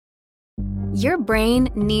Your brain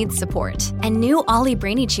needs support, and new Ollie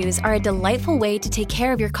Brainy Chews are a delightful way to take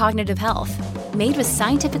care of your cognitive health. Made with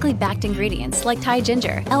scientifically backed ingredients like Thai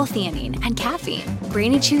ginger, L-theanine, and caffeine,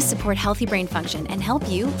 Brainy Chews support healthy brain function and help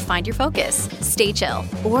you find your focus, stay chill,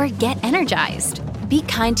 or get energized. Be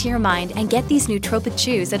kind to your mind and get these nootropic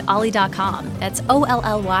chews at ollie.com. That's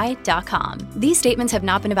OLLY.com. These statements have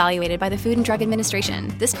not been evaluated by the Food and Drug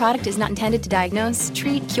Administration. This product is not intended to diagnose,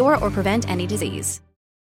 treat, cure, or prevent any disease.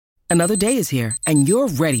 Another day is here, and you're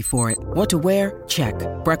ready for it. What to wear? Check.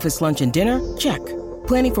 Breakfast, lunch, and dinner? Check.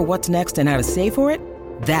 Planning for what's next and how to save for it?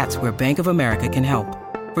 That's where Bank of America can help.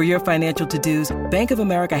 For your financial to-dos, Bank of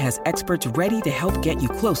America has experts ready to help get you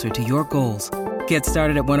closer to your goals. Get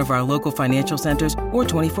started at one of our local financial centers or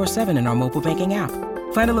 24/7 in our mobile banking app.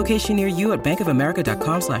 Find a location near you at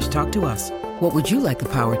bankofamerica.com/talktous. What would you like the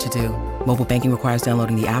power to do? Mobile banking requires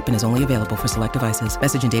downloading the app and is only available for select devices.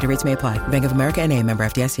 Message and data rates may apply. Bank of America N.A., member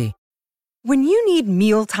FDIC. When you need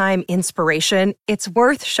mealtime inspiration, it's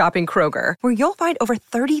worth shopping Kroger, where you'll find over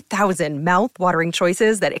 30,000 mouth-watering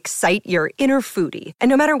choices that excite your inner foodie. And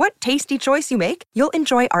no matter what tasty choice you make, you'll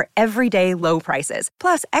enjoy our everyday low prices,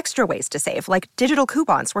 plus extra ways to save, like digital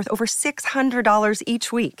coupons worth over $600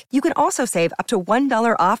 each week. You can also save up to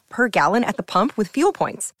 $1 off per gallon at the pump with fuel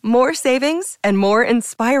points. More savings and more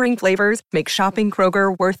inspiring flavors make shopping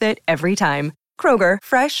Kroger worth it every time. Kroger,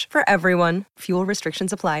 fresh for everyone. Fuel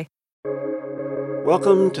restrictions apply.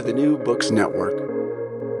 Welcome to the New Books Network.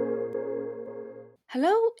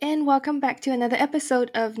 Hello, and welcome back to another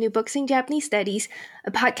episode of New Books in Japanese Studies,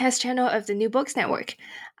 a podcast channel of the New Books Network.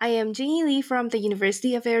 I am Jinyi Lee from the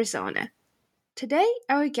University of Arizona. Today,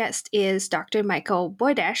 our guest is Dr. Michael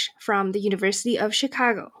Boydash from the University of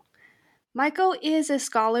Chicago. Michael is a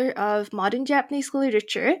scholar of modern Japanese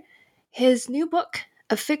literature. His new book,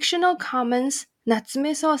 A Fictional Commons,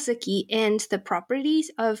 Natsume Soseki and the Properties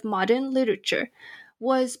of Modern Literature,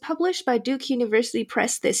 was published by Duke University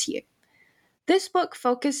Press this year. This book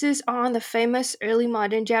focuses on the famous early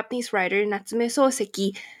modern Japanese writer Natsume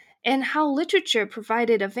Soseki and how literature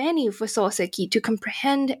provided a venue for Soseki to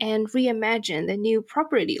comprehend and reimagine the new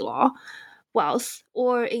property law, wealth,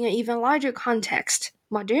 or in an even larger context,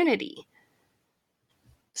 modernity.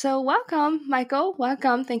 So welcome, Michael.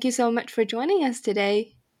 Welcome. Thank you so much for joining us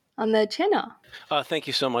today on the channel. Thank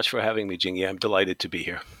you so much for having me, Jingy. I'm delighted to be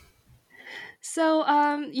here. So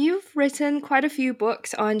you've written quite a few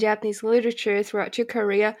books on Japanese literature throughout your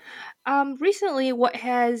career. Recently, what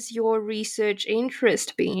has your research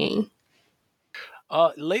interest been?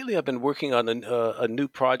 Lately, I've been working on a new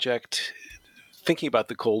project thinking about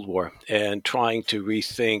the Cold War and trying to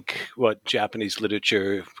rethink what Japanese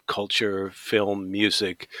literature, culture, film,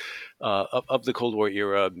 music of the Cold War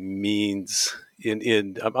era means.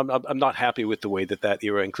 I'm not happy with the way that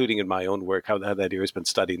era, including in my own work, how that era has been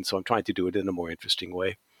studied. So I'm trying to do it in a more interesting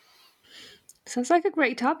way. Sounds like a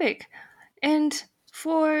great topic. And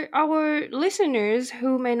for our listeners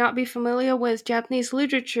who may not be familiar with Japanese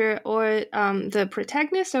literature or the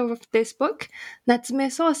protagonist of this book, Natsume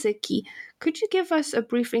Soseki, could you give us a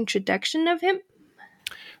brief introduction of him?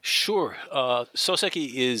 Sure.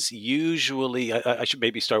 Soseki is usually, I should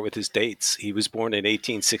maybe start with his dates. He was born in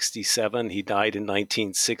 1867. He died in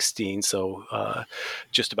 1916, so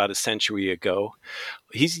just about a century ago.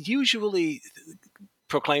 He's usually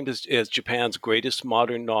proclaimed as Japan's greatest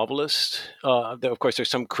modern novelist. Of course, there's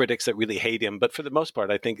some critics that really hate him, but for the most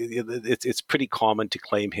part, I think it's pretty common to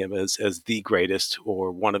claim him as the greatest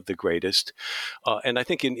or one of the greatest. And I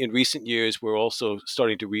think in recent years, we're also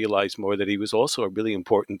starting to realize more that he was also a really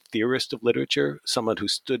important theorist of literature, someone who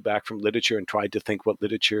stood back from literature and tried to think what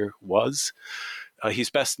literature was. He's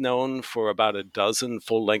best known for about a dozen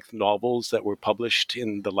full-length novels that were published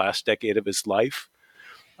in the last decade of his life.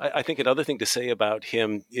 I think another thing to say about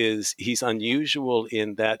him is he's unusual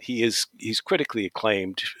in that he's critically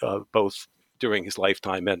acclaimed both during his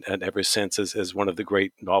lifetime and ever since as one of the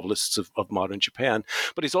great novelists of modern Japan.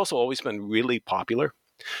 But he's also always been really popular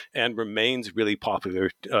and remains really popular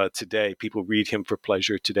today. People read him for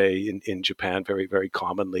pleasure today in Japan very, very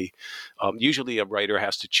commonly. Usually a writer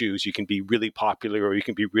has to choose. You can be really popular or you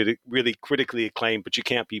can be really, really critically acclaimed, but you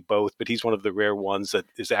can't be both. But he's one of the rare ones that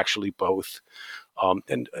is actually both.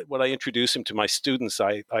 And when I introduce him to my students,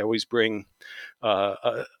 I always bring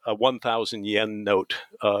a 1,000 yen note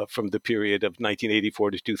from the period of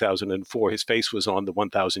 1984 to 2004. His face was on the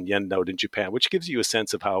 1,000 yen note in Japan, which gives you a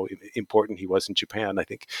sense of how important he was in Japan. I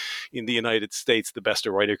think in the United States, the best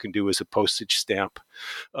a writer can do is a postage stamp.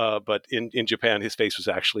 But in Japan, his face was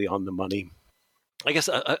actually on the money. I guess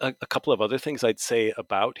a couple of other things I'd say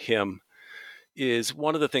about him is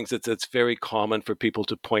one of the things that's very common for people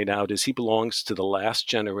to point out is he belongs to the last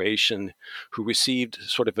generation who received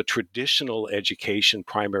sort of a traditional education,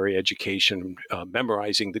 primary education,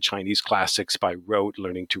 memorizing the Chinese classics by rote,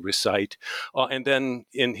 learning to recite, and then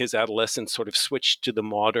in his adolescence sort of switched to the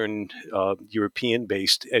modern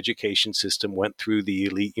European-based education system, went through the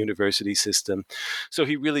elite university system. So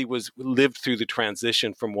he really lived through the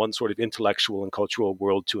transition from one sort of intellectual and cultural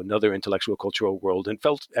world to another intellectual cultural world, and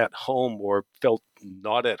felt at home or felt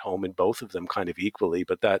not at home in both of them kind of equally.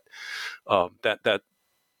 But that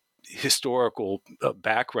historical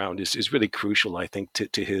background is really crucial, I think,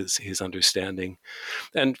 to his understanding.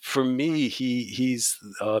 And for me, he's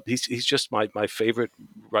just my favorite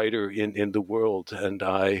writer in the world. And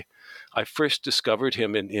I first discovered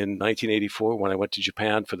him in 1984 when I went to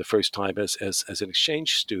Japan for the first time as an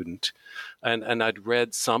exchange student. And I'd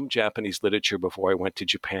read some Japanese literature before I went to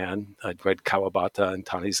Japan. I'd read Kawabata and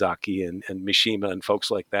Tanizaki and Mishima and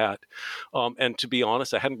folks like that. And to be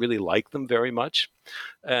honest, I hadn't really liked them very much.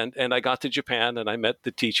 And I got to Japan and I met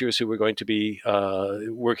the teachers who were going to be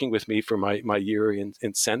working with me for my year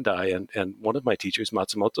in Sendai. And one of my teachers,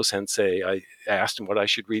 Matsumoto Sensei, I asked him what I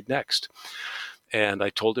should read next. And I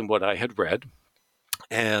told him what I had read.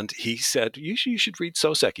 And he said, you should read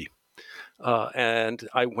Soseki. And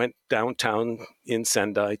I went downtown in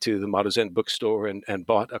Sendai to the Maruzen bookstore and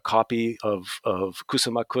bought a copy of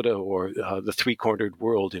Kusamakura, or The Three-Cornered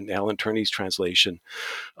World in Alan Turney's translation,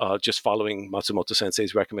 just following Matsumoto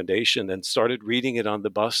Sensei's recommendation, and started reading it on the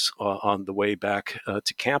bus on the way back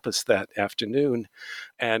to campus that afternoon,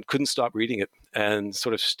 and couldn't stop reading it, and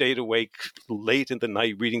sort of stayed awake late in the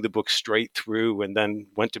night reading the book straight through, and then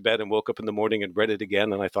went to bed and woke up in the morning and read it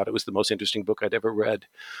again, and I thought it was the most interesting book I'd ever read.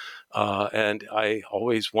 And I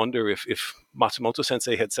always wonder if Matsumoto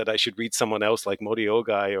Sensei had said I should read someone else like Mori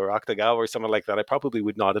Ogai or Akutagawa or someone like that, I probably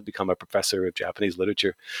would not have become a professor of Japanese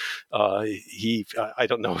literature. I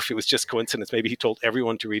don't know if it was just coincidence. Maybe he told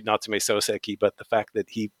everyone to read Natsume Soseki, but the fact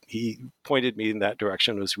that he pointed me in that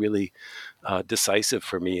direction was really decisive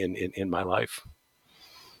for me in my life.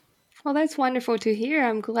 Well, that's wonderful to hear.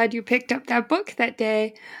 I'm glad you picked up that book that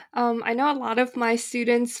day. I know a lot of my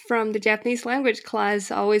students from the Japanese language class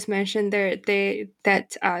always mention that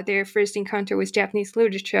their first encounter with Japanese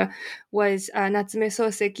literature was Natsume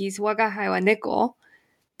Soseki's Waga Hai wa Neko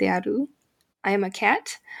de aru, I am a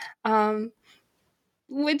cat,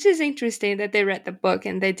 which is interesting that they read the book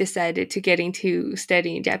and they decided to get into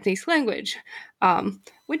studying Japanese language,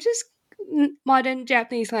 which is modern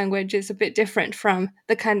Japanese language is a bit different from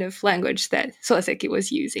the kind of language that Soseki was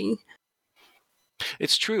using.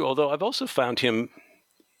 It's true, although I've also found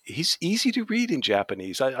he's easy to read in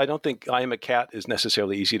Japanese. I don't think I Am a Cat is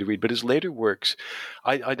necessarily easy to read, but his later works,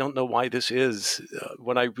 I don't know why this is.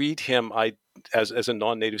 When I read him, as a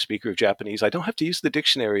non-native speaker of Japanese, I don't have to use the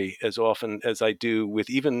dictionary as often as I do with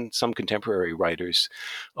even some contemporary writers.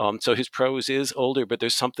 So his prose is older, but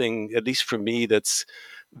there's something, at least for me, that's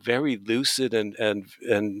very lucid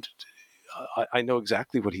and I know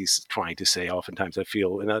exactly what he's trying to say oftentimes, I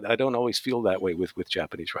feel, and I don't always feel that way with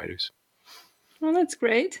Japanese writers. Well, that's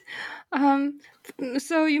great.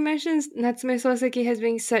 So you mentioned Natsume Soseki has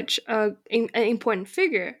been such an important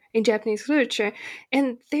figure in Japanese literature,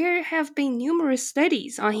 and there have been numerous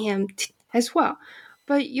studies on him as well.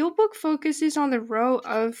 But your book focuses on the role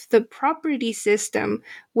of the property system,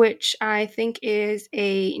 which I think is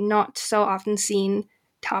a not so often seen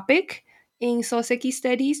topic in Soseki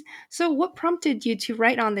studies. So what prompted you to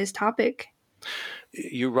write on this topic?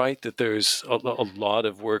 You're right that there's a lot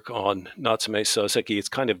of work on Natsume Soseki. It's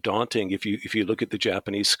kind of daunting if you look at the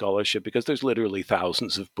Japanese scholarship, because there's literally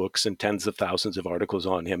thousands of books and tens of thousands of articles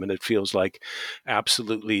on him, and it feels like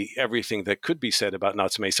absolutely everything that could be said about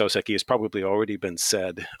Natsume Soseki has probably already been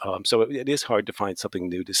said. So it is hard to find something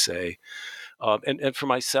new to say. And for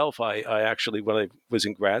myself, I actually, when I was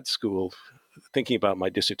in grad school, thinking about my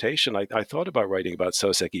dissertation, I thought about writing about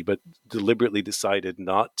Soseki, but deliberately decided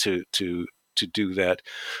not to do that,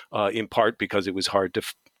 in part because it was hard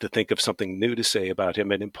to think of something new to say about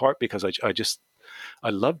him, and in part because I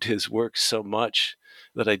loved his work so much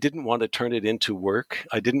that I didn't want to turn it into work.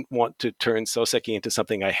 I didn't want to turn Soseki into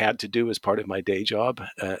something I had to do as part of my day job,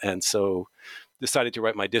 and so decided to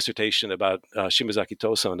write my dissertation about Shimazaki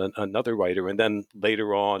Toson, another writer, and then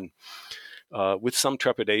later on, with some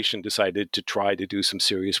trepidation, decided to try to do some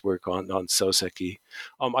serious work on Soseki.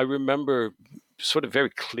 I remember sort of very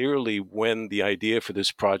clearly when the idea for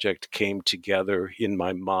this project came together in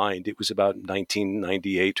my mind. It was about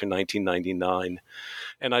 1998 or 1999.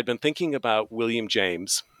 And I'd been thinking about William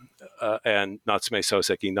James and Natsume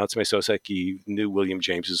Soseki. Natsume Soseki knew William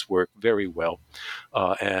James's work very well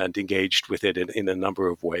and engaged with it in a number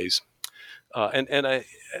of ways.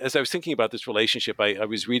 As I was thinking about this relationship, I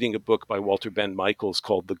was reading a book by Walter Ben Michaels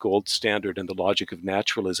called The Gold Standard and the Logic of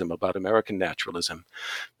Naturalism, about American naturalism.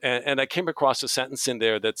 And I came across a sentence in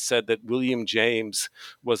there that said that William James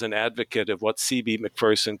was an advocate of what C.B.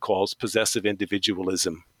 Macpherson calls possessive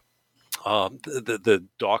individualism. The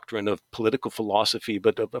doctrine of political philosophy,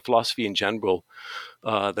 but of philosophy in general,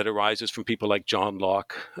 that arises from people like John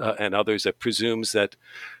Locke and others, that presumes that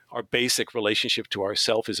our basic relationship to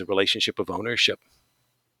ourself is a relationship of ownership.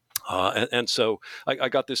 And so I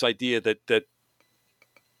got this idea that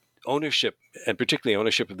ownership, and particularly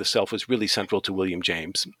ownership of the self, was really central to William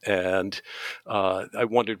James. And I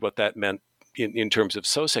wondered what that meant in terms of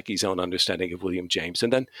Soseki's own understanding of William James.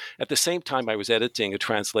 And then at the same time, I was editing a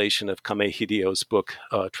translation of Kame Hideyo's book,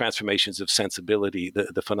 Transformations of Sensibility,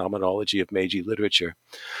 the Phenomenology of Meiji Literature.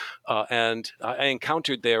 And I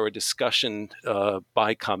encountered there a discussion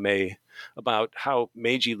by Kame about how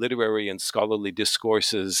Meiji literary and scholarly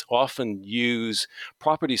discourses often use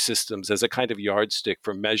property systems as a kind of yardstick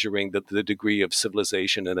for measuring the degree of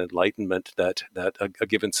civilization and enlightenment that a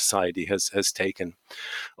given society has taken.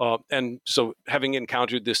 And so having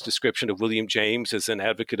encountered this description of William James as an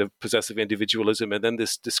advocate of possessive individualism, and then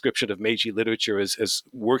this description of Meiji literature as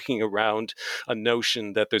working around a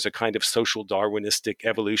notion that there's a kind of social Darwinistic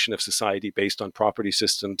evolution of society based on property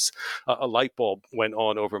systems, a light bulb went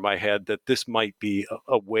on over my head that this might be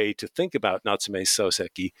a way to think about Natsume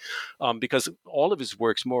Soseki, because all of his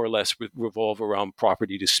works more or less revolve around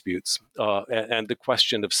property disputes and the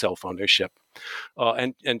question of self-ownership.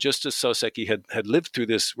 And just as Soseki had lived through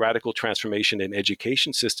this radical transformation in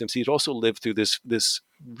education systems, he'd also lived through this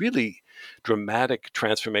really dramatic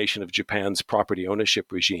transformation of Japan's property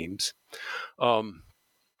ownership regimes.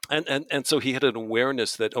 And so he had an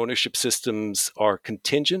awareness that ownership systems are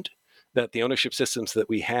contingent, that the ownership systems that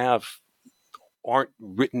we have aren't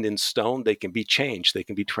written in stone. They can be changed. They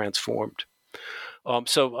can be transformed.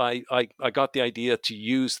 So I got the idea to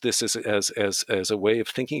use this as a way of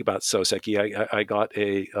thinking about Soseki. I got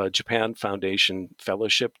a Japan Foundation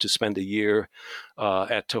fellowship to spend a year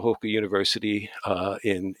at Tohoku University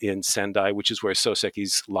in Sendai, which is where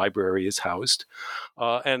Soseki's library is housed.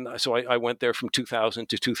 And so I went there from 2000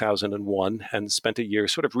 to 2001 and spent a year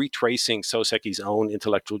sort of retracing Soseki's own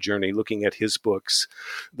intellectual journey, looking at his books,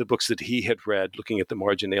 the books that he had read, looking at the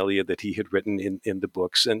marginalia that he had written in the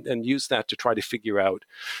books, and used that to try to figure out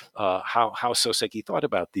how Soseki thought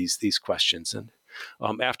about these questions. And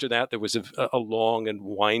after that, there was a long and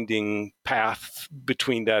winding path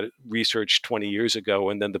between that research 20 years ago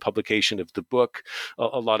and then the publication of the book.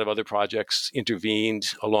 A lot of other projects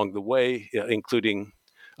intervened along the way, including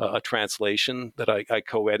a translation that I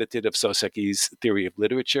co-edited of Soseki's Theory of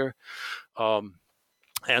Literature.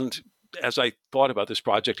 And as I thought about this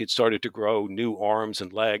project, it started to grow new arms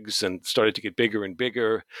and legs and started to get bigger and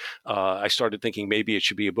bigger. I started thinking maybe it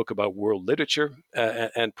should be a book about world literature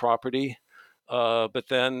and property. But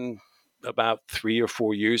then about 3 or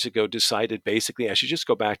 4 years ago, decided basically I should just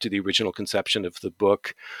go back to the original conception of the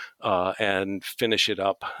book and finish it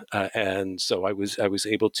up. And so I was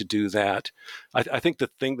able to do that. I think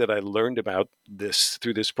the thing that I learned about this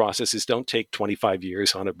through this process is don't take 25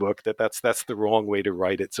 years on a book. That's the wrong way to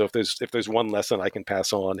write it. So if there's one lesson I can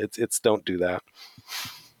pass on, it's don't do that.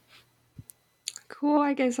 Cool.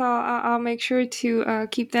 I guess I'll make sure to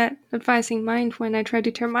keep that advice in mind when I try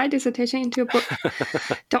to turn my dissertation into a book.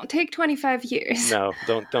 Don't take 25 years. No,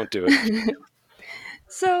 don't do it.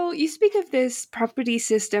 So you speak of this property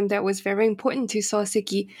system that was very important to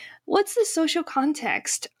Soseki. What's the social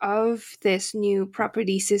context of this new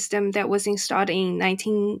property system that was installed in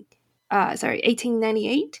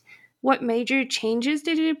 1898? What major changes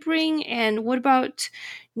did it bring, and what about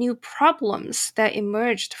new problems that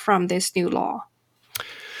emerged from this new law?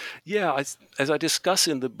 Yeah, as I discuss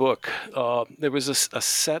in the book, there was a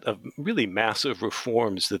set of really massive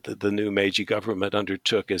reforms that the new Meiji government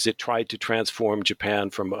undertook as it tried to transform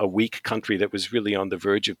Japan from a weak country that was really on the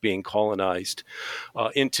verge of being colonized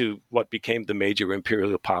into what became the major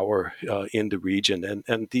imperial power in the region.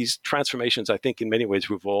 And these transformations, I think, in many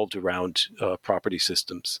ways revolved around property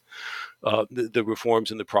systems. The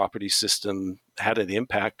reforms in the property system had an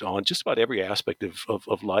impact on just about every aspect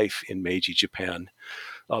of life in Meiji Japan.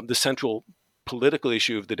 The central political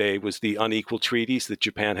issue of the day was the unequal treaties that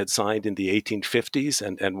Japan had signed in the 1850s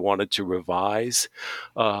and wanted to revise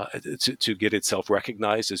to get itself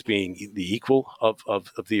recognized as being the equal of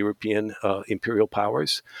the European imperial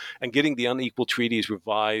powers. And getting the unequal treaties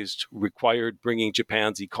revised required bringing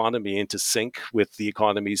Japan's economy into sync with the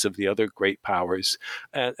economies of the other great powers.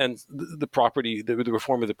 And the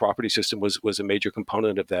reform of the property system was a major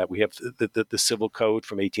component of that. We have the Civil Code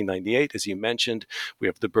from 1898, as you mentioned. We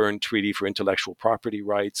have the Berne Treaty for intellectual property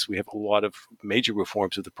rights. We have a lot of major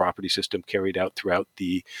reforms of the property system carried out throughout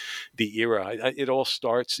the era. It all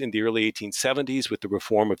starts in the early 1870s with the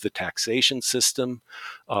reform of the taxation system,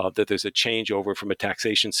 that there's a changeover from a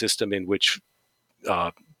taxation system in which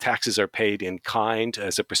taxes are paid in kind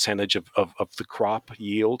as a percentage of the crop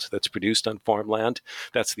yield that's produced on farmland.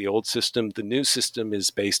 That's the old system. The new system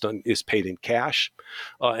is paid in cash,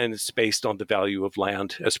 and it's based on the value of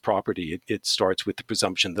land as property. It starts with the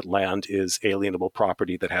presumption that land is alienable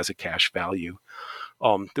property that has a cash value.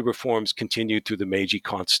 The reforms continued through the Meiji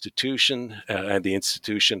Constitution and the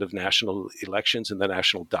institution of national elections and the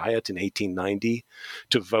National Diet in 1890.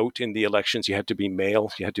 To vote in the elections, you had to be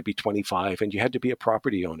male, you had to be 25, and you had to be a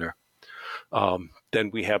property owner. Then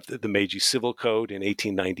we have the Meiji Civil Code in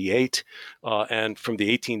 1898. And from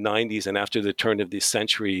the 1890s and after the turn of this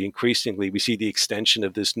century, increasingly, we see the extension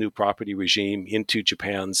of this new property regime into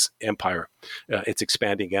Japan's empire, its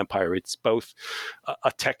expanding empire. It's both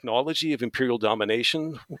a technology of imperial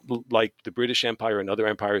domination, like the British Empire and other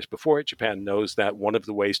empires before it. Japan knows that one of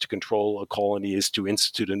the ways to control a colony is to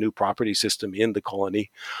institute a new property system in the colony.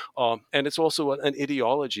 And it's also an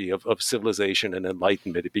ideology of civilization and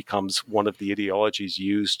enlightenment. It becomes one of the ideologies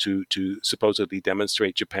used to supposedly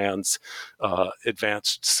demonstrate Japan's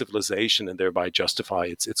advanced civilization and thereby justify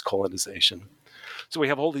its colonization. So we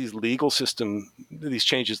have all these these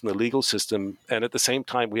changes in the legal system, and at the same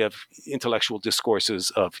time we have intellectual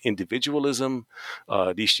discourses of individualism,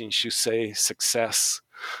 rishin shusei, success.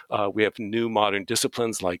 We have new modern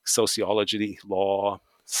disciplines like sociology, law,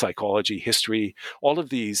 psychology, history. All of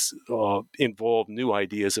these involve new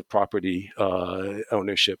ideas of property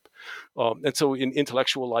ownership. And so in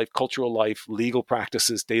intellectual life, cultural life, legal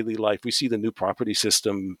practices, daily life, we see the new property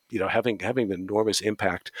system, having an enormous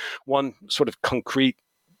impact. One sort of concrete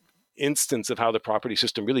instance of how the property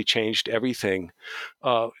system really changed everything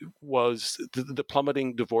was the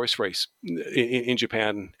plummeting divorce rates in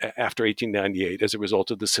Japan after 1898 as a result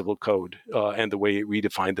of the Civil Code and the way it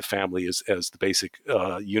redefined the family as the basic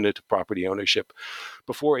unit of property ownership.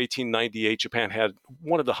 Before 1898, Japan had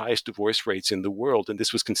one of the highest divorce rates in the world, and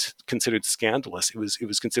this was considered scandalous. It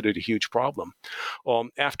was considered a huge problem.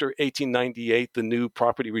 After 1898, the new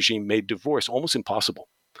property regime made divorce almost impossible.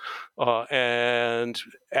 And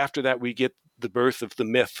after that, we get the birth of the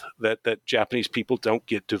myth that Japanese people don't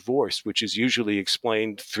get divorced, which is usually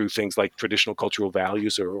explained through things like traditional cultural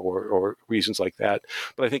values or reasons like that.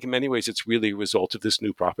 But I think in many ways, it's really a result of this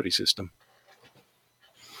new property system.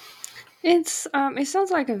 It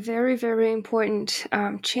sounds like a very, very important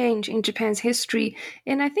change in Japan's history.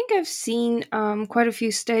 And I think I've seen quite a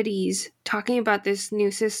few studies talking about this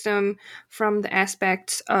new system from the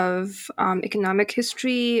aspects of economic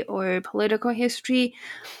history or political history.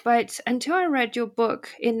 But until I read your book,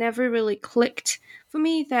 it never really clicked for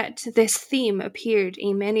me that this theme appeared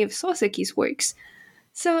in many of Soseki's works.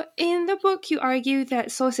 So in the book, you argue that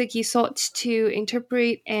Soseki sought to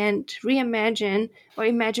interpret and reimagine or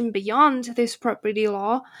imagine beyond this property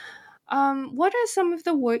law. What are some of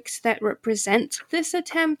the works that represent this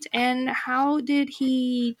attempt, and how did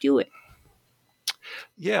he do it?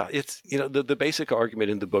 Yeah, it's the basic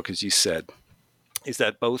argument in the book, as you said, is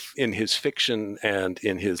that both in his fiction and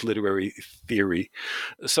in his literary theory,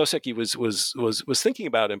 Soseki was thinking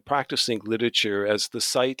about and practicing literature as the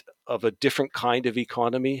site of a different kind of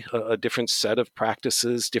economy, a different set of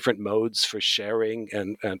practices, different modes for sharing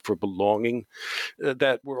and for belonging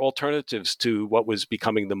that were alternatives to what was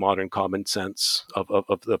becoming the modern common sense of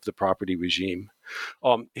the property regime.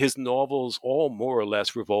 His novels all more or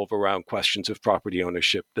less revolve around questions of property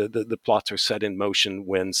ownership. The plots are set in motion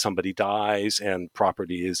when somebody dies and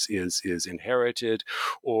property is inherited,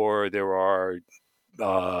 or there are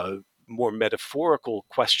more metaphorical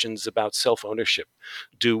questions about self-ownership.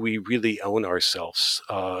 Do we really own ourselves?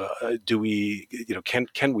 Do we,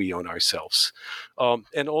 can we own ourselves?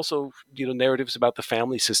 And also, narratives about the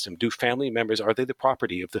family system. Do family members, are they the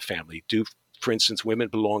property of the family? Do, for instance, women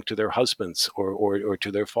belong to their husbands or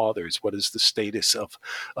to their fathers? What is the status of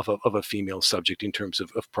a female subject in terms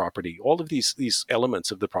of property? All of these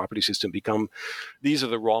elements of the property system these are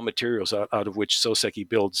the raw materials out of which Soseki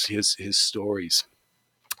builds his stories.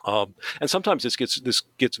 And sometimes this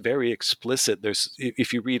gets very explicit.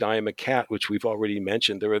 If you read "I Am a Cat," which we've already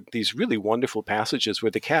mentioned, there are these really wonderful passages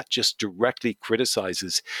where the cat just directly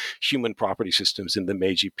criticizes human property systems in the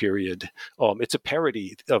Meiji period. It's a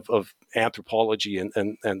parody of anthropology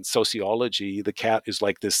and sociology. The cat is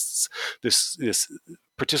like this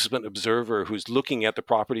participant observer who's looking at the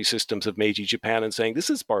property systems of Meiji Japan and saying, this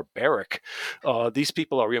is barbaric. These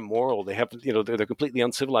people are immoral. They have, they're completely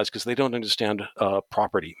uncivilized because they don't understand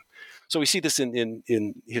property. So we see this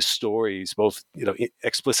in his stories, both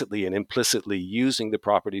explicitly and implicitly, using the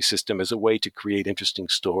property system as a way to create interesting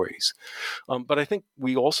stories. But I think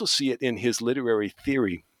we also see it in his literary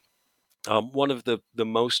theory. One of the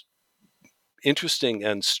most interesting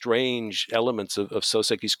and strange elements of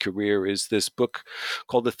Soseki's career is this book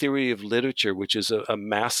called The Theory of Literature, which is a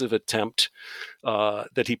massive attempt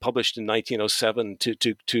that he published in 1907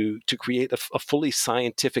 to create a fully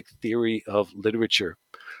scientific theory of literature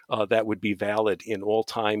that would be valid in all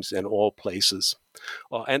times and all places.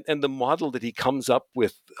 And the model that he comes up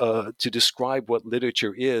with to describe what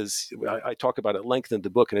literature is, I talk about at length in the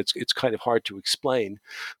book, and it's kind of hard to explain.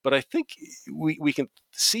 But I think we can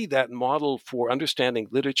see that model for understanding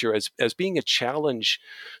literature as being a challenge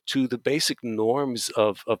to the basic norms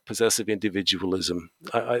of possessive individualism.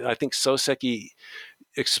 I think Soseki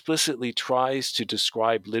explicitly tries to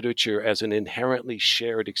describe literature as an inherently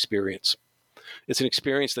shared experience. It's an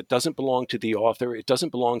experience that doesn't belong to the author. It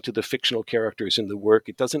doesn't belong to the fictional characters in the work.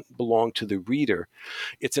 It doesn't belong to the reader.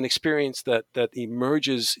 It's an experience that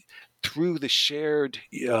emerges through the shared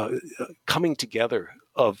coming together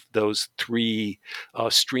of those three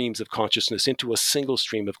streams of consciousness into a single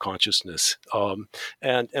stream of consciousness,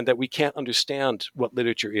 and that we can't understand what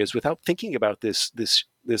literature is without thinking about this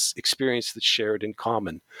experience that's shared in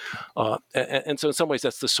common. And so in some ways,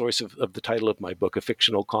 that's the source of the title of my book, A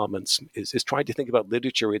Fictional Commons, is trying to think about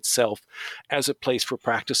literature itself as a place for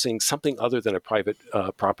practicing something other than a private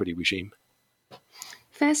property regime.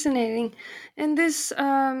 Fascinating. And this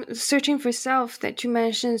searching for self that you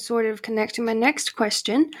mentioned sort of connect to my next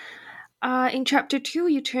question. In chapter 2,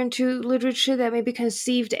 you turn to literature that may be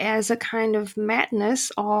conceived as a kind of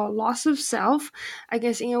madness or loss of self. I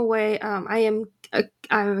guess in a way, I Am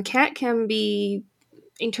a Cat can be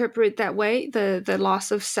interpreted that way, the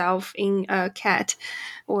loss of self in a cat,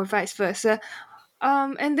 or vice versa.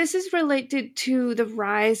 And this is related to the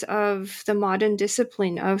rise of the modern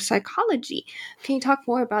discipline of psychology. Can you talk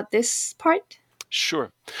more about this part?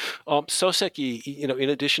 Sure. Soseki, in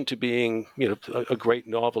addition to being, a great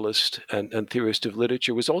novelist and theorist of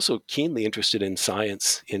literature, was also keenly interested in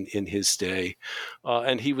science in his day.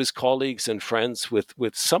 And he was colleagues and friends with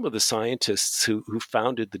some of the scientists who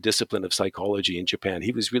founded the discipline of psychology in Japan.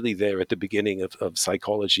 He was really there at the beginning of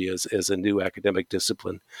psychology as a new academic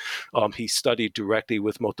discipline. He studied directly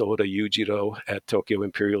with Motohara Yujiro at Tokyo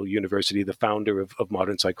Imperial University, the founder of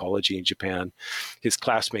modern psychology in Japan. His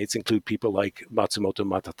classmates include people like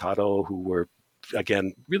Matsumoto Matataro, who were,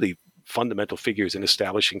 again, really fundamental figures in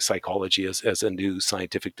establishing psychology as a new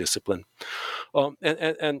scientific discipline.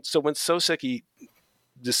 And so when Soseki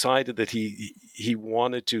decided that he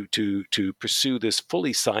wanted to pursue this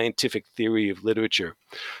fully scientific theory of literature,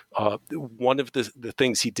 one of the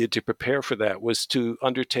things he did to prepare for that was to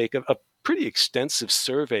undertake a pretty extensive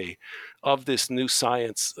survey of this new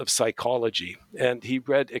science of psychology. And he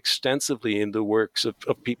read extensively in the works of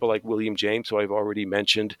people like William James, who I've already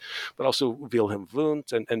mentioned, but also Wilhelm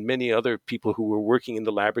Wundt and many other people who were working in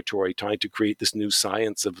the laboratory trying to create this new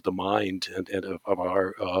science of the mind and of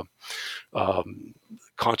our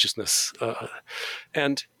consciousness.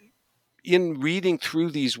 And in reading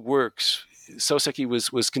through these works, Soseki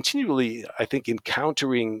was continually, I think,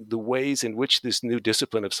 encountering the ways in which this new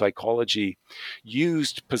discipline of psychology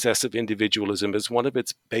used possessive individualism as one of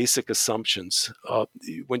its basic assumptions.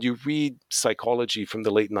 When you read psychology from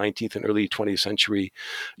the late 19th and early 20th century,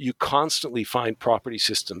 you constantly find property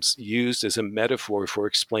systems used as a metaphor for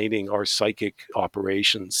explaining our psychic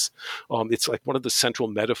operations. It's like one of the central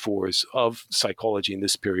metaphors of psychology in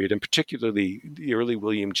this period, and particularly the early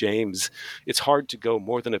William James. It's hard to go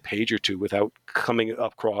more than a page or two without coming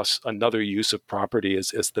across another use of property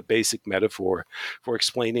as the basic metaphor for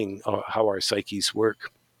explaining how our psyches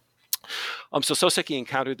work. So Soseki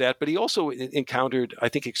encountered that, but he also encountered, I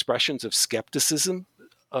think, expressions of skepticism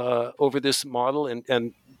over this model,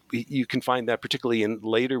 and you can find that particularly in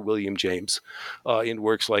later William James, in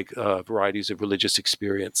works like Varieties of Religious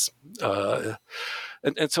Experience. And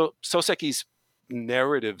so Soseki's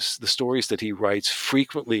narratives, the stories that he writes,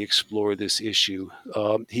 frequently explore this issue.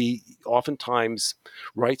 He oftentimes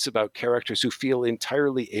writes about characters who feel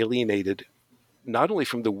entirely alienated not only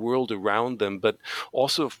from the world around them, but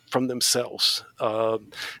also from themselves.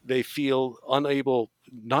 They feel unable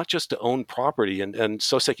not just to own property, and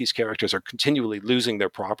Soseki's characters are continually losing their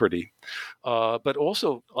property, but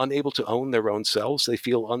also unable to own their own selves. They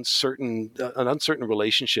feel an uncertain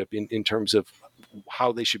relationship in terms of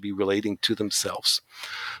how they should be relating to themselves.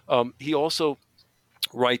 He also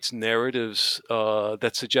writes narratives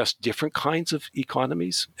that suggest different kinds of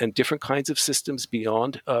economies and different kinds of systems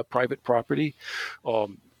beyond private property.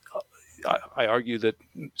 I argue that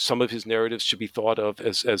some of his narratives should be thought of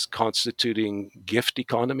as constituting gift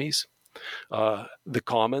economies. The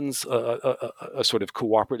commons, a sort of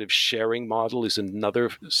cooperative sharing model, is another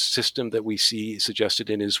system that we see suggested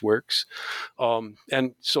in his works.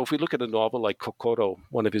 And so if we look at a novel like Kokoro,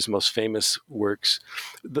 one of his most famous works,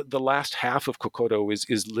 the last half of Kokoro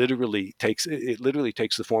literally takes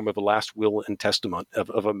the form of a last will and testament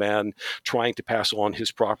of a man trying to pass on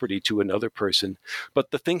his property to another person.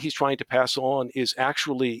 But the thing he's trying to pass on is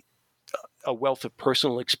actually a wealth of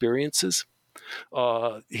personal experiences.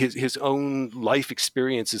 His own life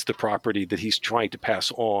experience is the property that he's trying to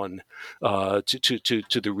pass on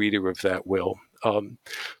to the reader of that will.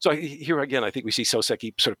 So here again, I think we see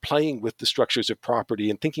Soseki sort of playing with the structures of property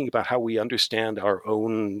and thinking about how we understand our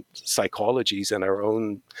own psychologies and our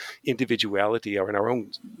own individuality and our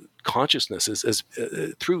own consciousness as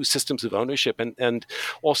through systems of ownership, and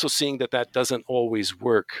also seeing that doesn't always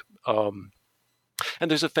work.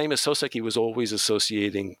 And there's a famous, Soseki was always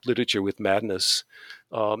associating literature with madness.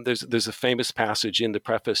 There's a famous passage in the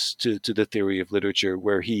preface to the Theory of Literature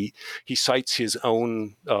where he cites his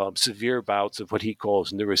own severe bouts of what he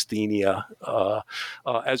calls neurasthenia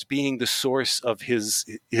as being the source of his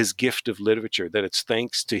gift of literature, that it's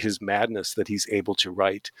thanks to his madness that he's able to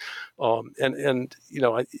write. And you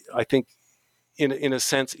know, I think in a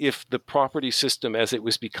sense, if the property system as it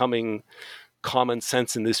was becoming common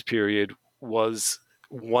sense in this period was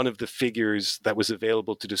one of the figures that was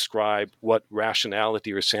available to describe what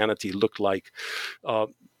rationality or sanity looked like,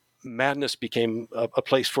 madness became a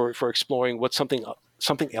place for exploring what something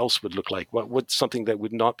else would look like, what something that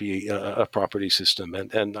would not be a property system.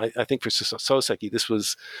 And I think for Soseki, this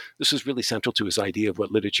was really central to his idea of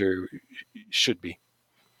what literature should be.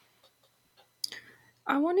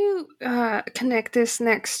 I want to connect this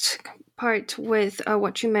next part with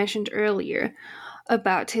what you mentioned earlier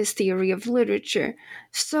about his theory of literature.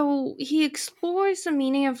 So he explores the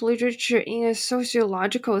meaning of literature in a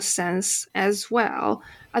sociological sense as well,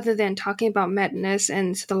 other than talking about madness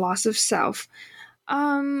and the loss of self.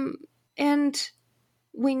 And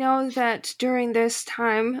we know that during this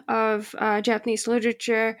time of Japanese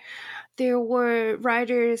literature, there were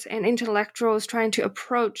writers and intellectuals trying to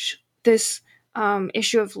approach this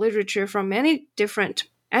issue of literature from many different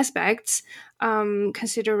aspects,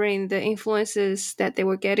 considering the influences that they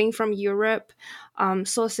were getting from Europe.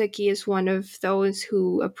 Soseki is one of those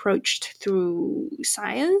who approached through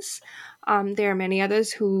science. There are many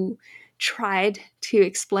others who tried to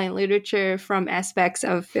explain literature from aspects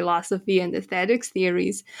of philosophy and aesthetics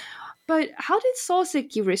theories. But how did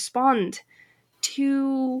Soseki respond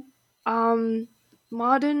to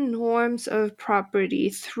modern norms of property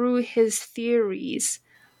through his theories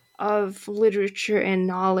of literature and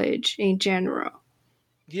knowledge in general?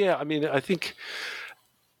 Yeah, I mean, I think,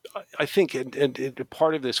 and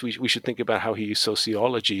part of this, we should think about how he used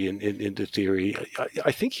sociology in the theory.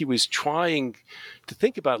 I think he was trying to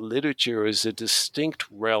think about literature as a distinct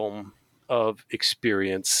realm of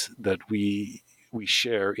experience that we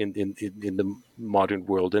share in the modern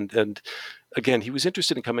world. And again, he was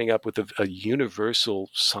interested in coming up with a universal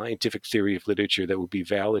scientific theory of literature that would be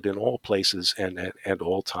valid in all places and at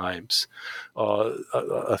all times.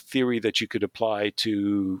 A theory that you could apply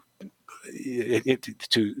to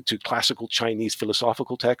classical Chinese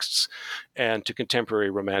philosophical texts and to contemporary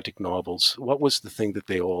romantic novels. What was the thing that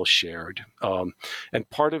they all shared? And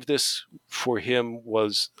part of this for him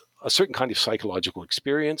was a certain kind of psychological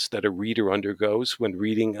experience that a reader undergoes when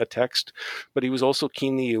reading a text, but he was also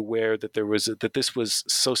keenly aware that this was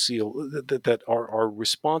that our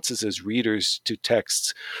responses as readers to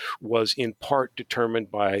texts was in part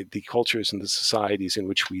determined by the cultures and the societies in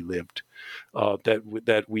which we lived.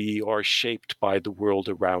 That we are shaped by the world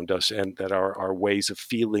around us, and that our ways of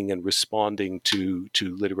feeling and responding to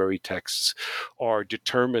literary texts are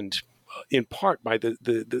determined in part by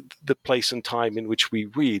the place and time in which we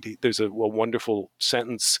read. There's a wonderful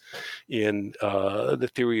sentence in the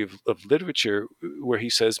Theory of Literature where he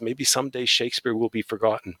says, maybe someday Shakespeare will be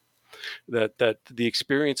forgotten. that the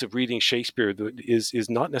experience of reading Shakespeare is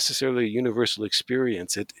not necessarily a universal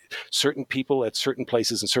experience. Certain people at certain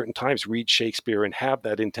places and certain times read Shakespeare and have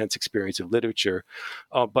that intense experience of literature,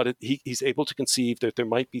 but he's able to conceive that there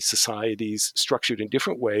might be societies structured in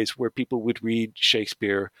different ways where people would read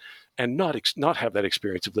Shakespeare and not have that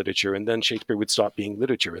experience of literature, and then Shakespeare would stop being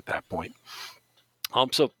literature at that point.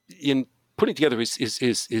 So in putting together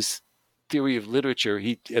his theory of literature,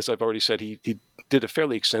 he, as I've already said, he did a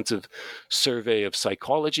fairly extensive survey of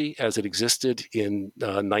psychology as it existed in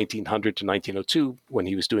 1900 to 1902 when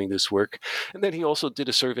he was doing this work. And then he also did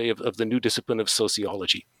a survey of the new discipline of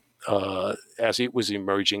sociology as it was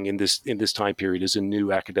emerging in this time period as a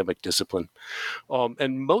new academic discipline.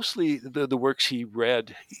 And mostly the works he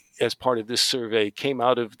read as part of this survey came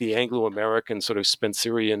out of the Anglo-American sort of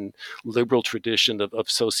Spencerian liberal tradition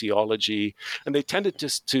of sociology. And they tended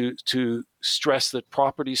to stress that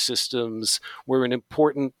property systems were an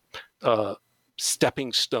important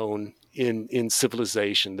stepping stone in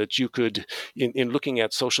civilization, that you could, in looking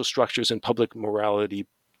at social structures and public morality,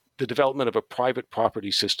 the development of a private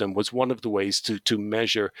property system was one of the ways to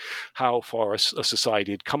measure how far a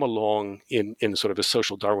society had come along in sort of a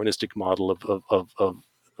social Darwinistic model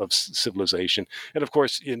of civilization. And of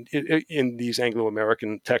course, in these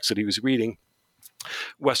Anglo-American texts that he was reading,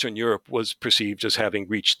 Western Europe was perceived as having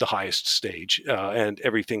reached the highest stage, and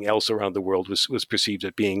everything else around the world was perceived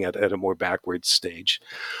as being at a more backward stage.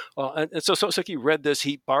 And so Soseki read this.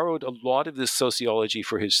 He borrowed a lot of this sociology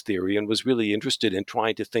for his theory and was really interested in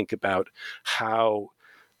trying to think about how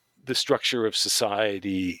the structure of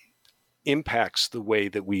society impacts the way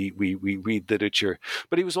that we read literature.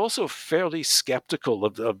 But he was also fairly skeptical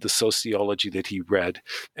of the sociology that he read.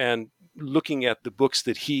 And looking at the books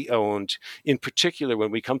that he owned, in particular,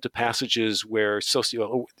 when we come to passages where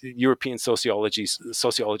European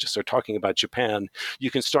sociologists are talking about Japan,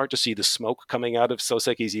 you can start to see the smoke coming out of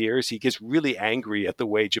Soseki's ears. He gets really angry at the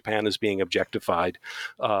way Japan is being objectified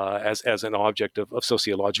as an object of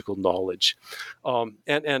sociological knowledge.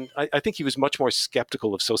 And I think he was much more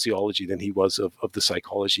skeptical of sociology than he was of the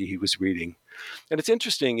psychology he was reading. And it's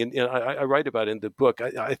interesting, and I write about it in the book,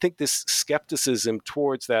 I think this skepticism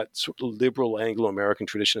towards that sort of liberal Anglo-American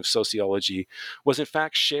tradition of sociology was in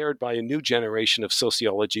fact shared by a new generation of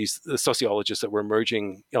sociologists that were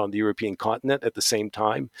emerging on the European continent at the same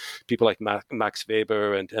time. People like Max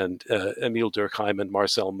Weber and Emil Durkheim and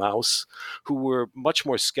Marcel Mauss, who were much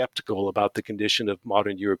more skeptical about the condition of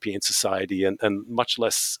modern European society and much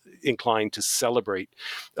less inclined to celebrate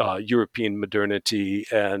European modernity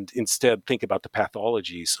and instead think about the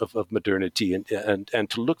pathologies of modernity and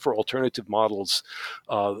to look for alternative models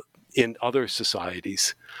in other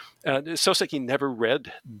societies. Soseki never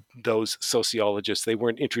read those sociologists. They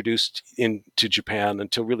weren't introduced into Japan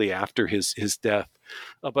until really after his death.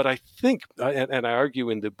 But I think, and I argue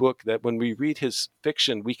in the book, that when we read his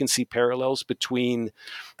fiction, we can see parallels between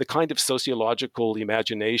the kind of sociological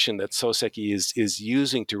imagination that Soseki is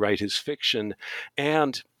using to write his fiction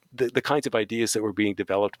and the kinds of ideas that were being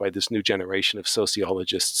developed by this new generation of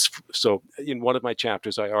sociologists. So in one of my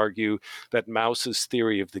chapters, I argue that Mauss's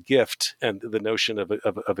theory of the gift and the notion of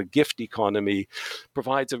a gift economy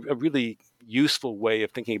provides a really useful way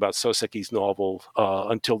of thinking about Soseki's novel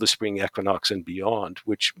Until the Spring Equinox and Beyond,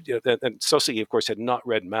 which, and Soseki, of course, had not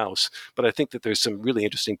read Mauss, but I think that there's some really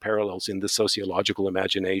interesting parallels in the sociological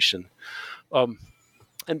imagination. And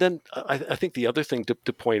then I think the other thing to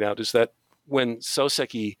point out is that when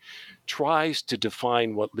Soseki tries to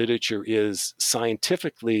define what literature is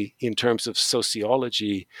scientifically in terms of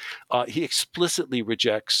sociology, he explicitly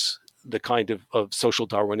rejects the kind of social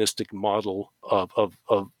Darwinistic model of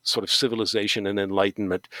sort of civilization and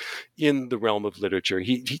enlightenment in the realm of literature.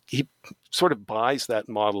 He sort of buys that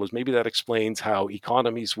model as maybe that explains how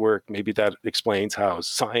economies work, maybe that explains how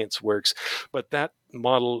science works, but that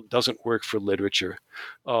model doesn't work for literature.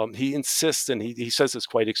 He insists, and he says this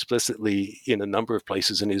quite explicitly in a number of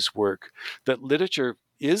places in his work, that literature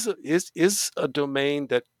is a domain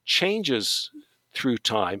that changes through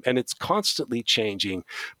time, and it's constantly changing,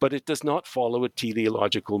 but it does not follow a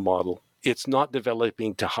teleological model. It's not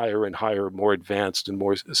developing to higher and higher, more advanced and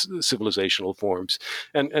more civilizational forms.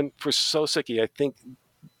 And for Soseki, I think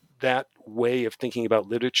that way of thinking about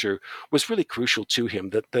literature was really crucial to him,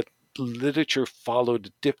 that literature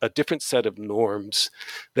followed a different set of norms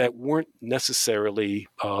that weren't necessarily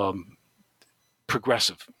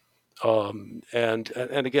progressive. And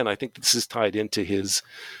again, I think this is tied into his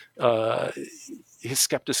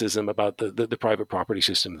skepticism about the private property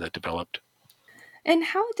system that developed. And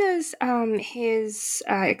how does his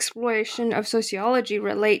exploration of sociology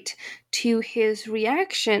relate to his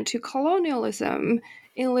reaction to colonialism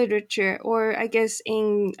in literature, or I guess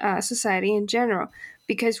in society in general,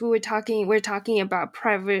 because we're talking about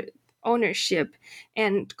private ownership,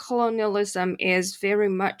 and colonialism is very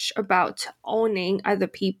much about owning other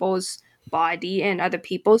people's body and other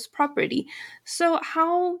people's property. So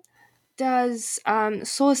how does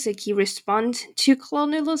Soseki respond to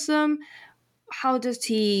colonialism? How does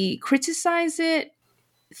he criticize it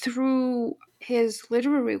through his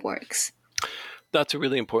literary works? That's a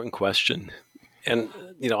really important question. And,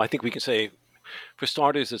 I think we can say, for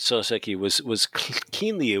starters, that Soseki was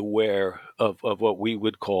keenly aware of what we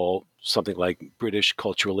would call something like British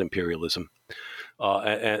cultural imperialism.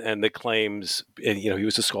 And the claims, and, he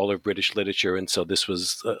was a scholar of British literature, and so this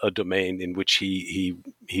was a domain in which he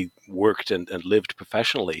worked and lived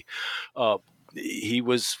professionally. He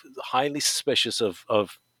was highly suspicious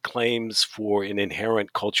of claims for an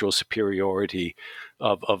inherent cultural superiority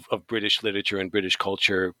of British literature and British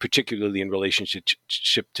culture, particularly in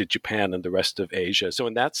relationship to Japan and the rest of Asia. So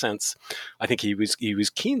in that sense, I think he was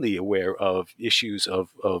keenly aware of issues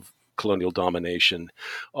of colonial domination.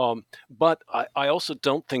 But I also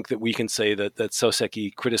don't think that we can say that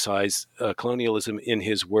Soseki criticized colonialism in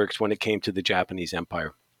his works when it came to the Japanese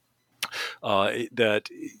Empire. That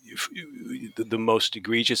the most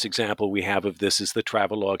egregious example we have of this is the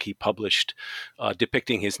travelogue he published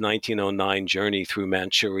depicting his 1909 journey through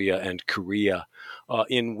Manchuria and Korea,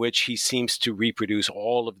 in which he seems to reproduce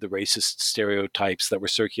all of the racist stereotypes that were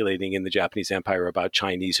circulating in the Japanese Empire about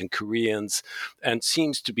Chinese and Koreans, and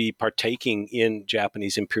seems to be partaking in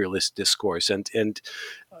Japanese imperialist discourse. And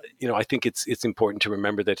I think it's important to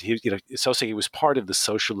remember that Soseki was part of the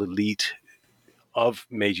social elite of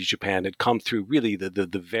Meiji Japan, had come through really the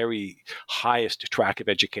very highest track of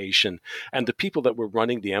education. And the people that were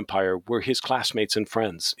running the empire were his classmates and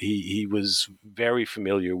friends. He was very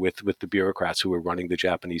familiar with the bureaucrats who were running the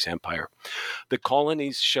Japanese empire. The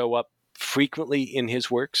colonies show up frequently in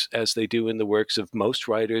his works, as they do in the works of most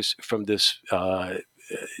writers from this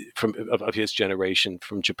of his generation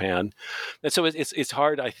from Japan. And so it's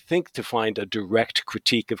hard, I think, to find a direct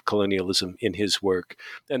critique of colonialism in his work.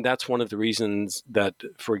 And that's one of the reasons that,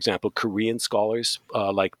 for example, Korean scholars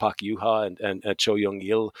like Park Yu-ha and Cho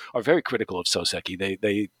Young-il are very critical of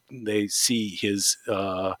Soseki. They see his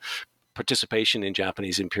participation in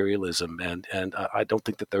Japanese imperialism, and I don't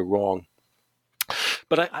think that they're wrong.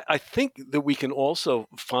 But I think that we can also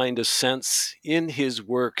find a sense in his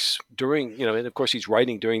works during, and of course he's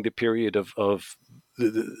writing during the period of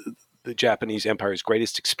the Japanese Empire's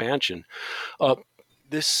greatest expansion,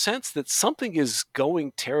 this sense that something is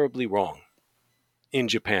going terribly wrong in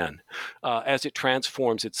Japan as it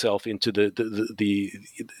transforms itself into the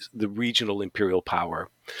regional imperial power.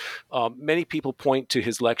 Many people point to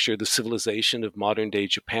his lecture, The Civilization of Modern-Day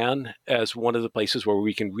Japan, as one of the places where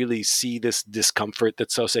we can really see this discomfort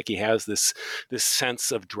that Soseki has, this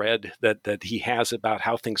sense of dread that he has about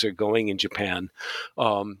how things are going in Japan.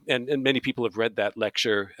 And many people have read that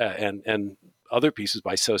lecture and other pieces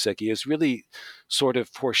by Soseki is really sort of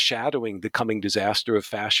foreshadowing the coming disaster of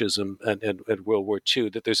fascism and World War II,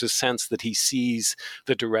 that there's a sense that he sees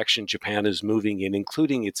the direction Japan is moving in,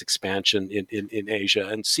 including its expansion in Asia,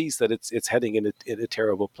 and sees that it's heading in a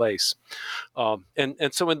terrible place.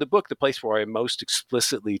 And so in the book, the place where I most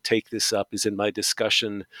explicitly take this up is in my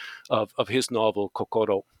discussion of his novel,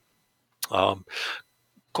 Kokoro.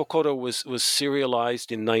 Kokoro was serialized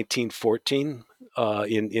in 1914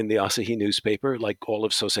 in the Asahi newspaper. Like all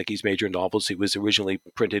of Soseki's major novels, it was originally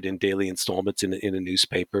printed in daily installments in a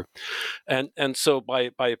newspaper. And so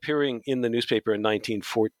by appearing in the newspaper in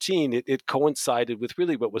 1914, it coincided with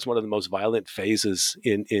really what was one of the most violent phases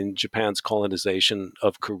in Japan's colonization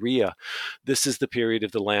of Korea. This is the period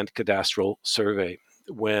of the Land Cadastral Survey,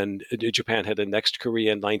 when Japan had annexed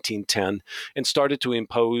Korea in 1910 and started to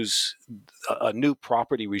impose a new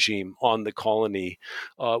property regime on the colony,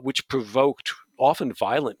 which provoked often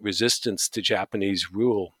violent resistance to Japanese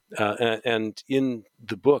rule. And in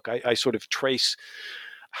the book, I sort of trace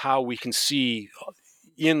how we can see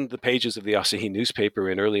in the pages of the Asahi newspaper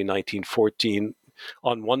in early 1914,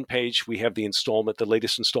 on one page, we have the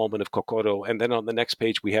latest installment of Kokoro, and then on the next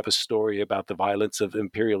page, we have a story about the violence of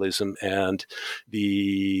imperialism and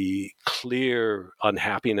the clear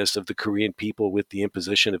unhappiness of the Korean people with the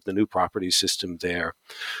imposition of the new property system there.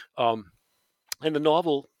 And the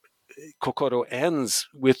novel, Kokoro, ends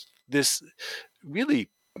with this really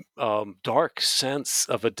dark sense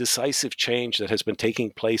of a decisive change that has been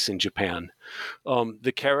taking place in Japan.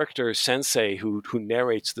 The character Sensei, who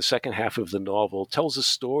narrates the second half of the novel, tells a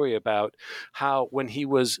story about how when he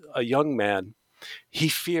was a young man, he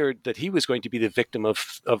feared that he was going to be the victim of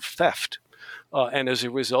theft. And as a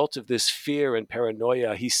result of this fear and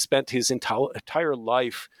paranoia, he spent his entire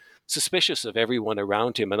life suspicious of everyone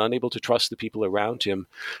around him and unable to trust the people around him.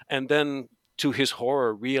 And then, to his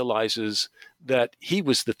horror, realizes that he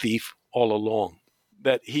was the thief all along,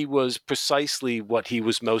 that he was precisely what he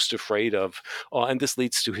was most afraid of. And this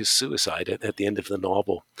leads to his suicide at the end of the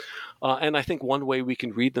novel. And I think one way we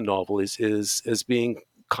can read the novel is as being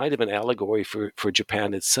kind of an allegory for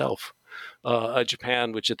Japan itself. A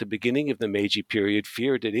Japan which at the beginning of the Meiji period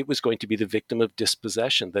feared that it was going to be the victim of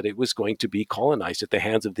dispossession, that it was going to be colonized at the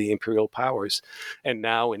hands of the imperial powers. And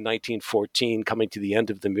now in 1914, coming to the end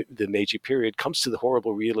of the Meiji period, comes to the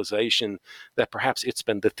horrible realization that perhaps it's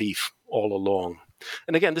been the thief all along.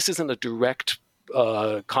 And again, this isn't a direct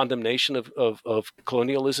condemnation of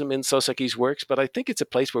colonialism in Soseki's works, but I think it's a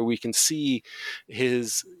place where we can see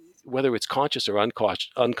his, whether it's conscious or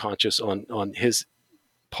unconscious on his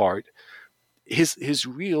part, his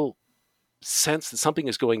real sense that something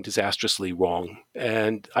is going disastrously wrong.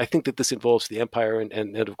 And I think that this involves the empire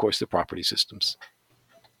and of course, the property systems.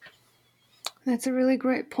 That's a really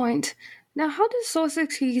great point. Now, how does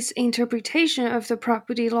Soseki's interpretation of the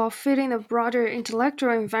property law fit in a broader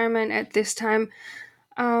intellectual environment at this time?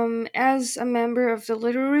 As a member of the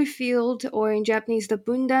literary field, or in Japanese, the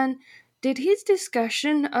bundan, did his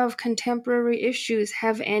discussion of contemporary issues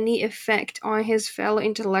have any effect on his fellow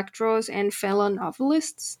intellectuals and fellow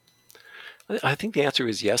novelists? I think the answer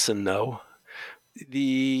is yes and no.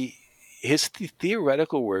 His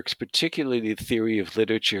theoretical works, particularly the theory of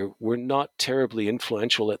literature, were not terribly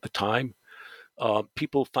influential at the time.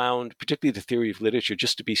 People found, particularly the theory of literature,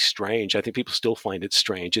 just to be strange. I think people still find it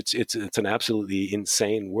strange. It's an absolutely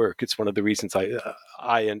insane work. It's one of the reasons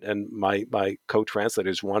I and my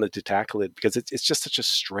co-translators wanted to tackle it, because it's just such a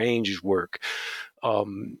strange work.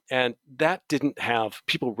 And that didn't have,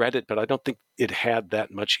 people read it, but I don't think it had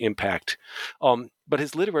that much impact. But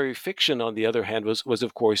his literary fiction, on the other hand, was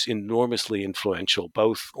of course enormously influential,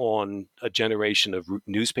 both on a generation of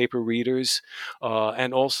newspaper readers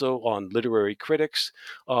and also on literary critics,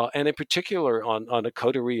 and in particular on a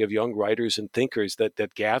coterie of young writers and thinkers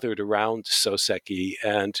that gathered around Soseki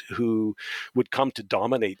and who would come to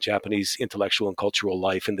dominate Japanese intellectual and cultural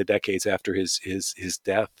life in the decades after his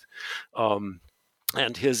death.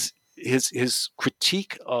 And his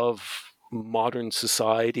critique of modern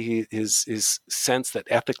society, his sense that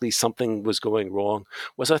ethically something was going wrong,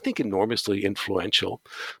 was, I think, enormously influential.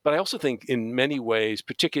 But I also think in many ways,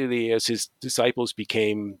 particularly as his disciples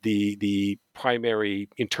became the primary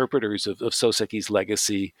interpreters of Soseki's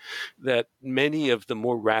legacy, that many of the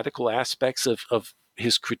more radical aspects of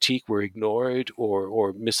his critique were ignored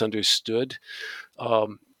or misunderstood.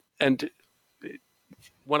 And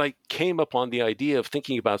when I came upon the idea of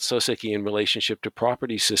thinking about Soseki in relationship to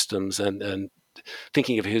property systems and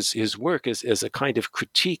thinking of his work as a kind of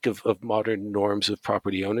critique of modern norms of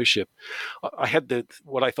property ownership, I had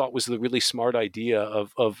what I thought was the really smart idea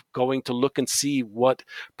of going to look and see what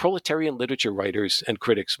proletarian literature writers and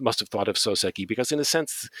critics must have thought of Soseki. Because in a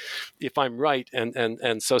sense, if I'm right, and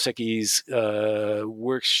Soseki's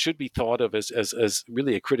works should be thought of as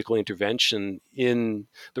really a critical intervention in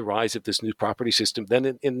the rise of this new property system,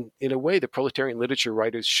 then in a way, the proletarian literature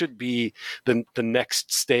writers should be the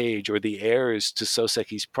next stage or the heirs to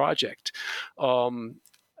Soseki's project.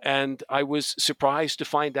 And I was surprised to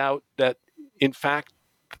find out that, in fact,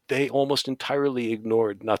 they almost entirely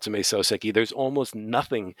ignored Natsume Soseki. There's almost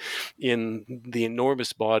nothing in the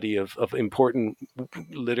enormous body of important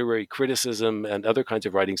literary criticism and other kinds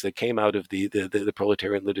of writings that came out of the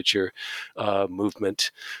proletarian literature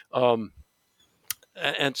movement.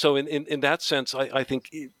 And so in that sense, I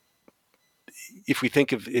think if we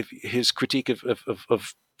think of his critique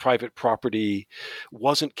of private property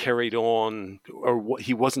wasn't carried on, or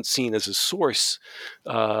he wasn't seen as a source,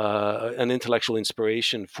 an intellectual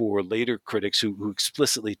inspiration for later critics who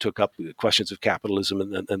explicitly took up questions of capitalism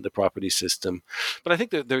and the property system. But I think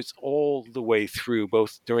that there's all the way through,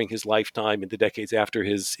 both during his lifetime, in the decades after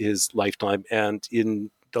his lifetime, and in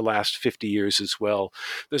the last 50 years as well,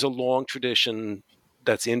 there's a long tradition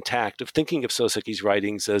that's intact of thinking of Soseki's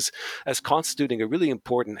writings as constituting a really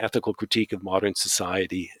important ethical critique of modern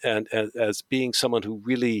society, and as being someone who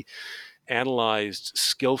really analyzed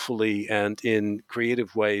skillfully and in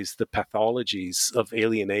creative ways the pathologies of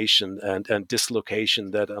alienation and dislocation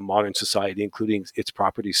that a modern society, including its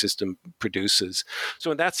property system, produces. So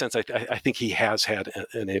in that sense, I think he has had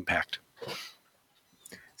an impact.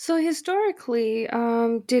 So historically,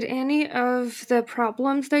 did any of the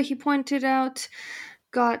problems that he pointed out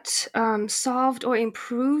got solved or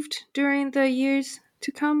improved during the years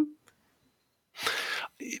to come?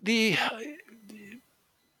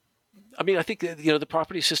 I mean, I think that, the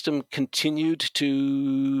property system continued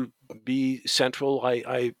to be central.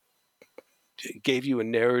 I gave you a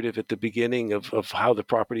narrative at the beginning of how the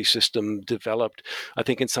property system developed. I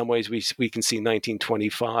think in some ways we can see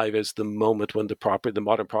 1925 as the moment when the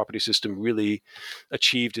modern property system really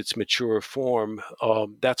achieved its mature form.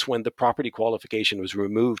 That's when the property qualification was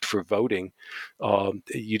removed for voting.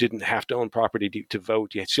 You didn't have to own property to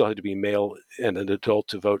vote. You still had to be male and an adult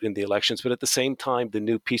to vote in the elections. But at the same time, the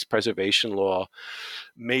new peace preservation law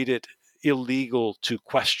made it illegal to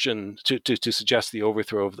question, to suggest the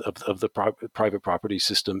overthrow of the private property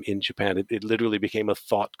system in Japan. It literally became a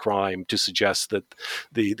thought crime to suggest that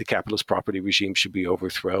the capitalist property regime should be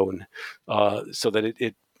overthrown, so that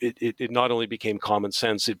it not only became common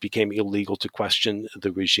sense, it became illegal to question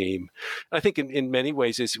the regime. I think in many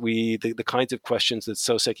ways, the kinds of questions that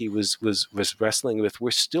Soseki was wrestling with,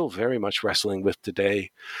 we're still very much wrestling with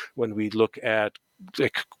today when we look at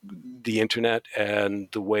the internet and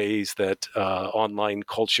the ways that online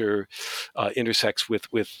culture intersects with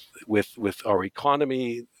our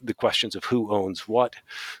economy, the questions of who owns what,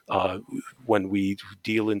 when we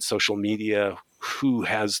deal in social media, who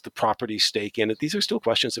has the property stake in it. These are still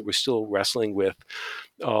questions that we're still wrestling with.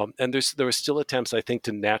 And there are still attempts, I think,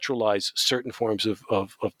 to naturalize certain forms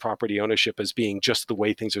of property ownership as being just the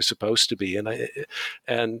way things are supposed to be.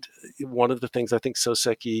 And one of the things I think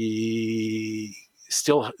Soseki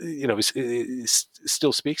still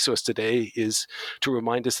speaks to us today is to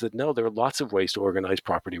remind us that no, there are lots of ways to organize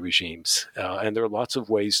property regimes, and there are lots of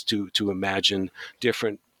ways to imagine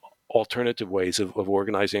different alternative ways of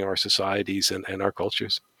organizing our societies and our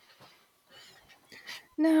cultures.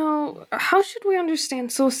 Now, how should we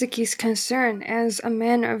understand Soseki's concern as a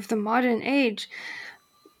man of the modern age?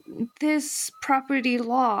 This property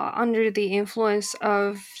law, under the influence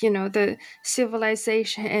of, the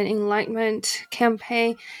civilization and enlightenment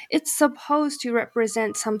campaign, it's supposed to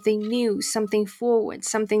represent something new, something forward,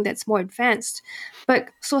 something that's more advanced. But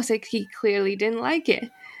Soseki clearly didn't like it.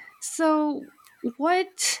 So,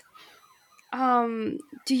 what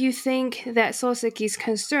do you think that Soseki's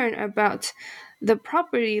concern about the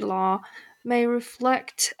property law may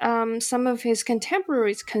reflect some of his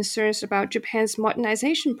contemporaries' concerns about Japan's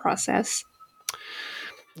modernization process?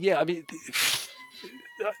 Yeah, I mean,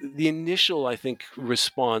 the initial, I think,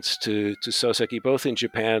 response to Soseki, both in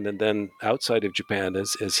Japan and then outside of Japan,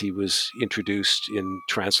 as he was introduced in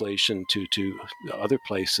translation to other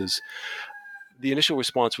places, the initial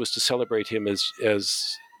response was to celebrate him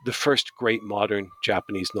as the first great modern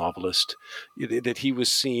Japanese novelist, that he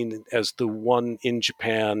was seen as the one in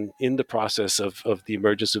Japan in the process of the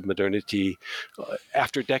emergence of modernity.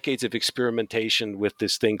 After decades of experimentation with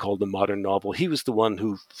this thing called the modern novel, he was the one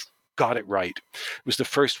who got it right. Was the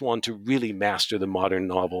first one to really master the modern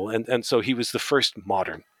novel. And so he was the first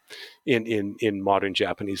modern in modern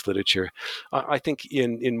Japanese literature. I think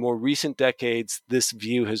in more recent decades, this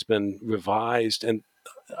view has been revised,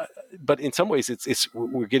 but in some ways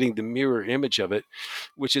we're getting the mirror image of it,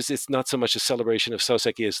 which is it's not so much a celebration of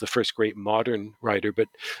Soseki as the first great modern writer, but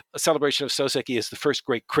a celebration of Soseki as the first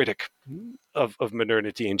great critic of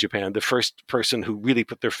modernity in Japan, the first person who really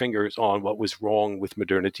put their fingers on what was wrong with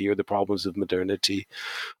modernity or the problems of modernity.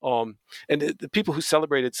 And the people who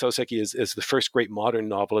celebrated Soseki as the first great modern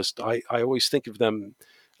novelist, I always think of them,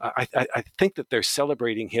 I think that they're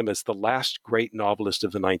celebrating him as the last great novelist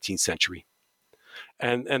of the 19th century.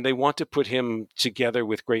 And they want to put him together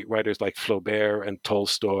with great writers like Flaubert and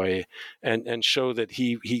Tolstoy, and show that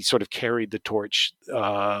he sort of carried the torch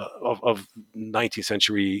of 19th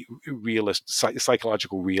century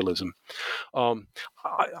psychological realism.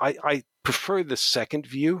 I prefer the second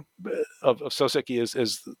view of Soseki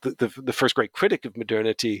as the first great critic of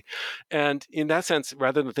modernity. And in that sense,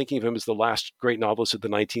 rather than thinking of him as the last great novelist of the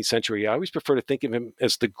 19th century, I always prefer to think of him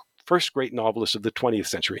as the first great novelist of the 20th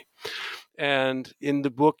century. And in the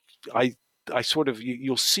book, I sort of,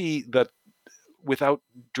 you'll see that without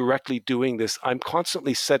directly doing this, I'm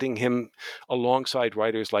constantly setting him alongside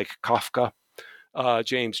writers like Kafka,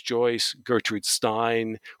 James Joyce, Gertrude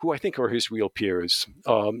Stein, who I think are his real peers.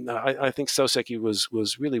 I think Soseki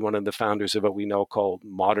was really one of the founders of what we now call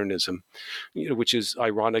modernism, which is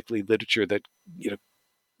ironically literature that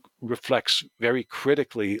reflects very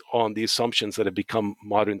critically on the assumptions that have become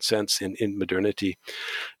modern sense in modernity.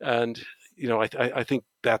 And I think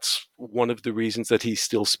that's one of the reasons that he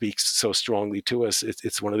still speaks so strongly to us.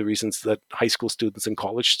 It's one of the reasons that high school students and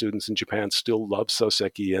college students in Japan still love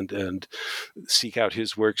Soseki and seek out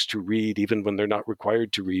his works to read, even when they're not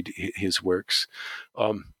required to read his works.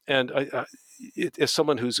 And as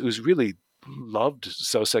someone who's really loved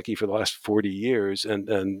Soseki for the last 40 years.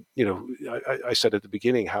 And I said at the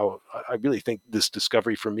beginning how I really think this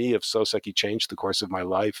discovery for me of Soseki changed the course of my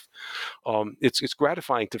life. It's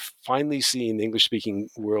gratifying to finally see in the English-speaking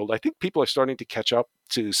world. I think people are starting to catch up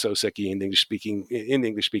to Soseki in the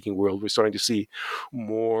English-speaking world. We're starting to see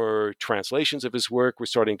more translations of his work. We're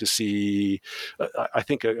starting to see, I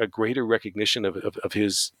think, a greater recognition of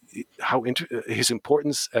his his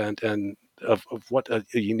importance and of what a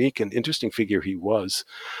unique and interesting figure he was.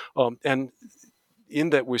 And in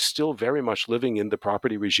that we're still very much living in the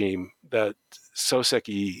property regime that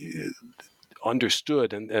Soseki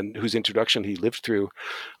understood and whose introduction he lived through,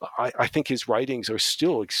 I think his writings are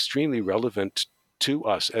still extremely relevant to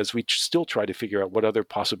us as we still try to figure out what other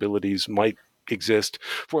possibilities might exist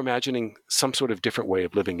for imagining some sort of different way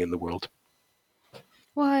of living in the world.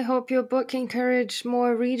 Well, I hope your book encouraged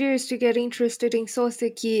more readers to get interested in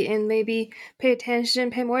Soseki and maybe pay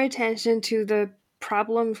more attention to the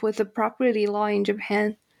problems with the property law in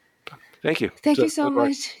Japan. Thank you. Thank you so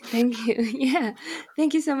much. Thank you. Yeah.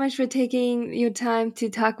 Thank you so much for taking your time to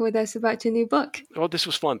talk with us about your new book. Oh, this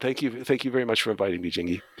was fun. Thank you. Thank you very much for inviting me,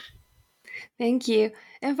 Jingy. Thank you.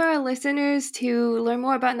 And for our listeners, to learn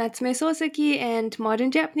more about Natsume Soseki and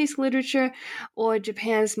modern Japanese literature or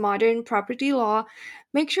Japan's modern property law,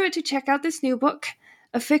 make sure to check out this new book,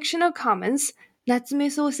 A Fictional Commons, Natsume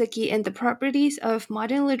Soseki and the Properties of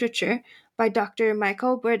Modern Literature by Dr.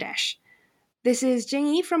 Michael Burdash. This is Jing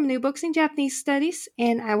Yi from New Books in Japanese Studies,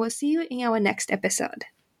 and I will see you in our next episode.